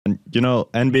you know,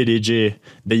 NBDG,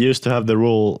 they used to have the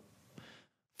rule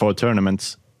for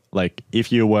tournaments, like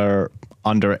if you were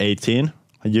under 18,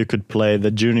 you could play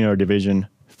the junior division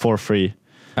for free.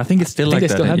 I think it's still like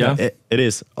that. Yeah, it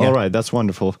is. Yeah. All right, that's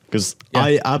wonderful, because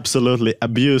I absolutely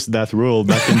abused that rule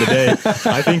back in the day.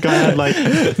 I think I had like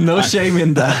no shame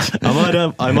in that.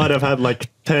 I might have had like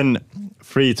 10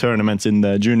 free tournaments in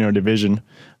the junior division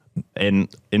in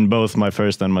both my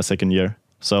first and my second year.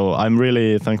 So I'm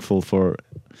really thankful to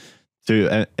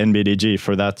NBDG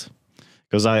for that,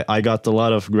 because I got a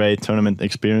lot of great tournament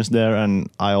experience there, and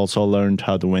I also learned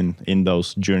how to win in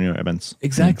those junior events.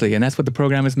 Exactly, and that's what the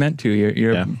program is meant to.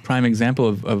 You're a prime example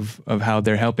of how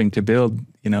they're helping to build,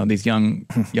 you know, these young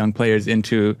players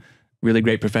into really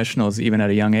great professionals, even at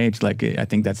a young age. Like, I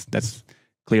think that's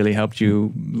clearly helped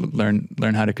you learn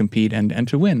how to compete and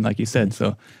to win, like you said.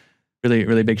 So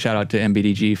really big shout out to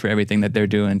NBDG for everything that they're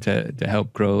doing to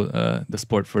help grow the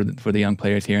sport for the young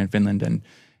players here in Finland, and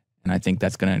I think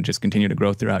that's going to just continue to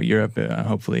grow throughout Europe,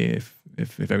 hopefully,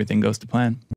 if everything goes to plan.